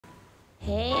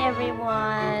Hey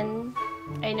everyone!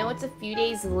 I know it's a few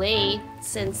days late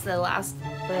since the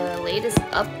latest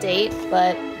update,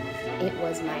 but it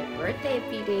was my birthday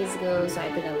a few days ago, so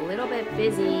I've been a little bit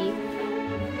busy.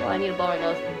 Oh, I need to blow my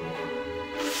nose.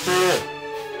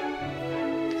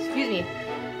 Excuse me.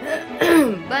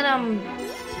 But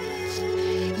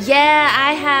yeah,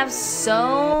 I have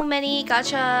so many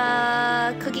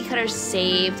gacha cookie cutters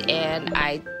saved, and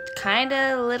I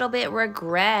kinda a little bit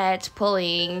regret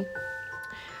pulling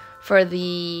for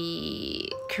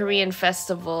the Korean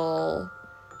festival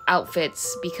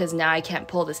outfits because now I can't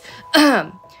pull this.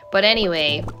 But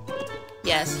anyway,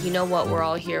 yes, you know what we're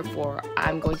all here for.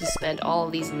 I'm going to spend all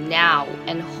of these now,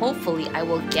 and hopefully I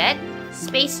will get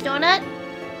Space Donut,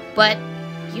 but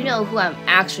you know who I'm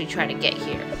actually trying to get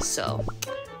here, so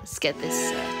let's get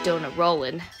this donut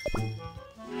rolling.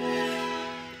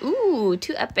 Ooh,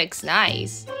 2 epics,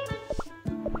 nice.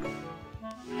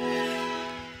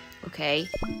 Okay.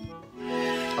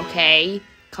 Okay,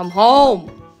 come home.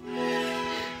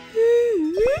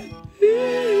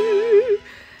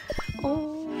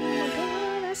 Oh my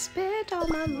god, I spent all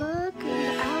my luck on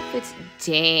the outfits.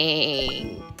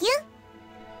 Dang.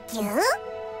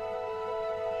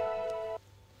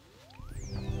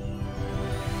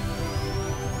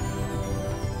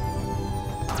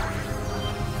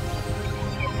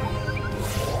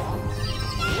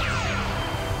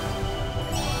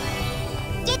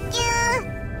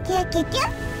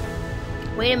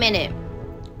 Wait a minute.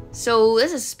 So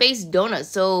this is Space Donut.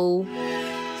 So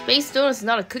Space Donut's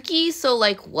not a cookie? So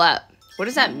like what? What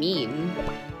does that mean?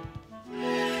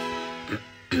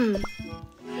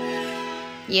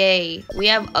 Yay. We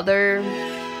have other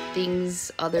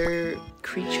things, other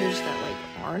creatures that like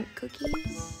aren't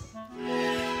cookies.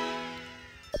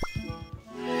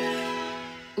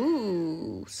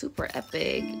 Ooh, super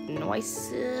epic.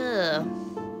 Nice.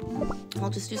 I'll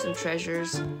just do some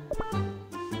treasures.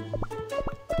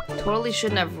 Totally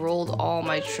shouldn't have rolled all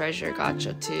my treasure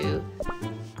gacha too.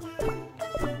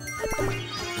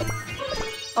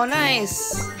 Oh,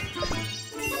 nice.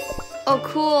 Oh,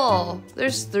 cool.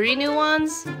 There's 3 new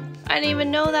ones? I didn't even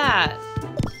know that.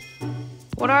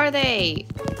 What are they?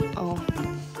 Oh.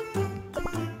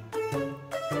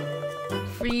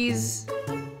 Freeze.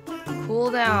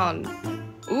 Cooldown.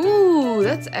 Ooh,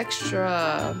 that's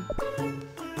extra.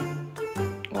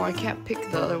 Oh, I can't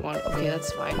pick the other one. Okay,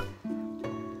 that's fine.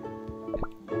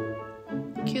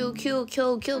 Kill, kill,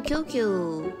 kill, kill, kill,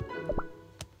 kill.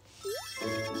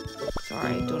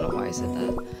 Sorry, don't know why I said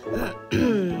that.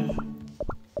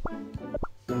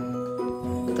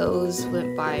 Those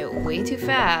went by way too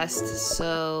fast,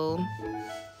 so...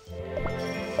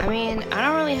 I mean, I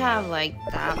don't really have, like,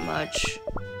 that much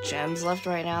gems left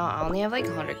right now. I only have, like,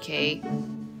 100k.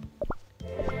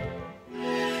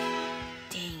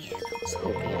 Dang it, I was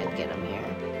hoping I'd get them here.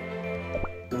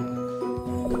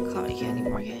 Cotton candy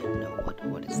market? No,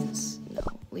 what is this? No,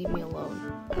 leave me alone.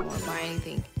 I don't want to buy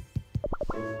anything.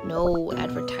 No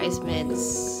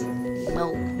advertisements.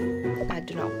 No, I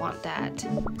do not want that.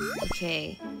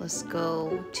 Okay, let's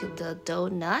go to the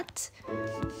donut.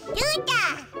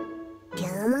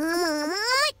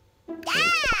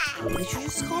 What did you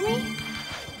just call me?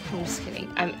 I'm just kidding.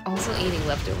 I'm also eating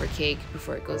leftover cake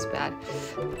before it goes bad.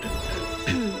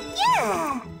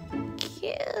 Yeah.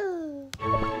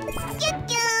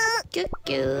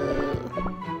 Cute.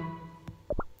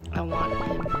 I want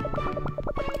him.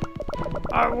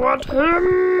 I want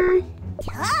him!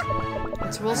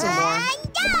 Let's roll some more.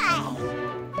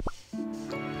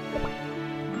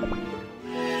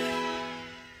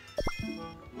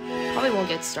 Probably won't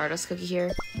get Stardust Cookie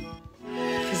here.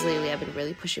 Because lately I've been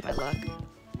really pushing my luck.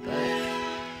 But,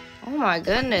 oh my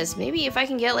goodness. Maybe if I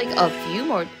can get like a few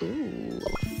more. Ooh,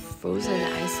 Frozen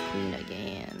Ice Queen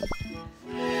again.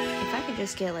 If I could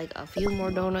just get like a few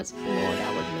more donuts, oh,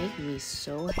 that would make me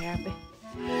so happy.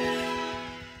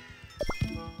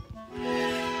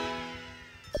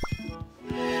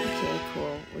 Okay,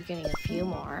 cool. We're getting a few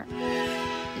more.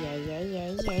 Yeah.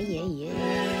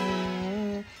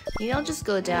 Maybe I'll just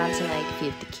go down to like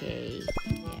 50k.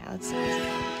 Yeah,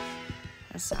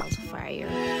 that sounds fire.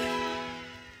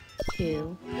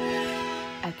 Cool.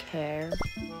 Okay. Okay.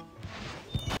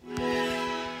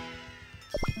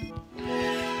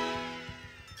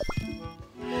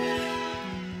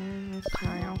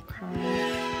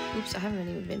 Oops, I haven't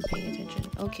even been paying attention.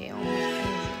 Okay, almost. This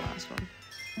is the last one.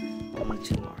 Only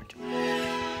 2 more.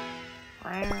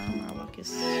 My luck is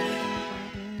so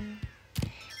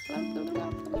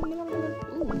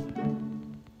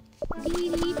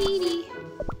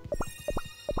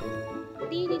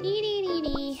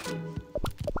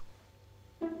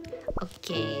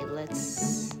Okay,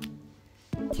 let's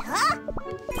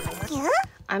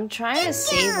I'm trying to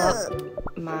save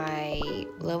up my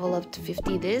level up to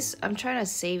 50 this. I'm trying to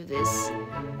save this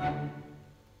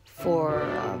for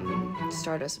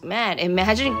Stardust. Man,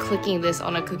 imagine clicking this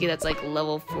on a cookie that's like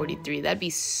level 43. That'd be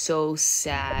so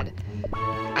sad.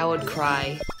 I would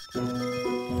cry.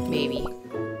 Maybe.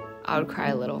 I would cry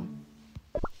a little.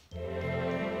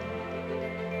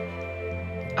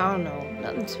 I don't know.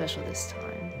 Nothing special this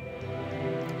time.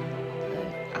 But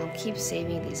I'll keep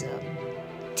saving these up.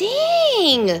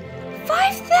 Dang!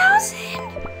 5,000!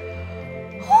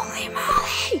 Holy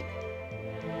moly!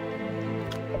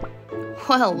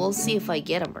 Well, we'll see if I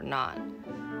get them or not.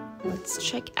 Let's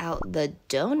check out the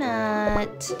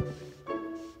donut.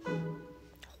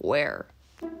 Where?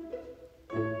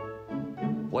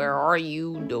 Where are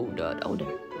you, donut? Oh, there.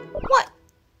 What?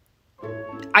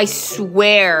 I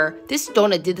swear, this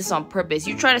donut did this on purpose.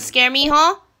 You trying to scare me,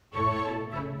 huh?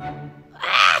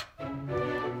 Ah!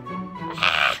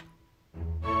 Ah!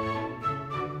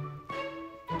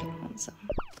 Get on some.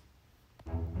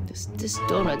 This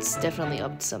donut's definitely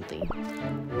up to something.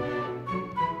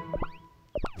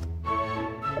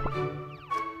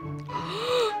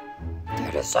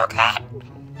 That is so good. I'm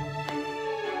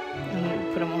gonna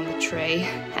put them on the tray.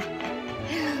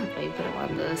 Let me put them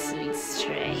on the sweets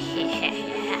tray.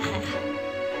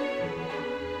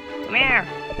 Come here.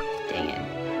 Dang it.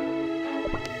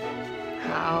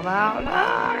 How about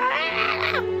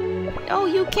no? No,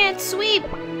 you can't sweep.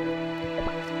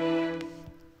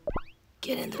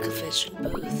 Get in the confession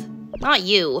booth. Not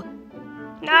you.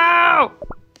 No.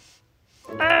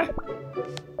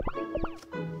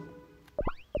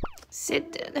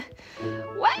 Sit down.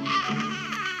 What?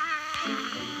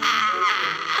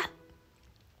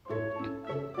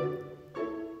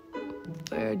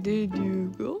 Where did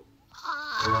you go?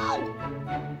 Oh.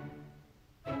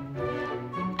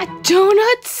 A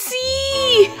donut C.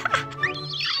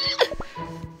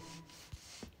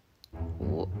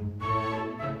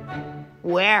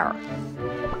 Where?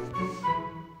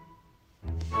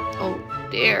 Oh,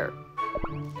 there.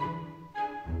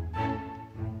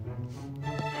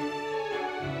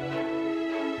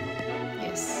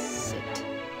 Yes, sit.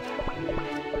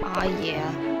 Ah,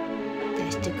 yeah.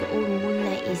 There's the good old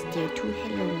Moonlight is there too.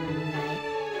 Hello, Moonlight.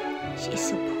 She's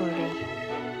so pretty.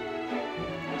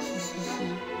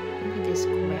 Look at this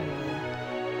grandma.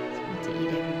 She wants to eat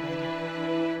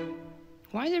everybody.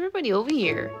 Why is everybody over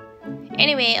here?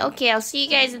 Anyway, okay, I'll see you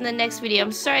guys in the next video.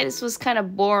 I'm sorry this was kind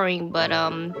of boring, but, I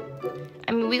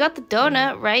mean, we got the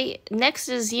donut, right? Next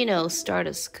is, you know,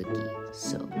 Stardust cookie.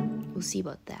 So, we'll see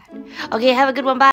about that. Okay, have a good one. Bye.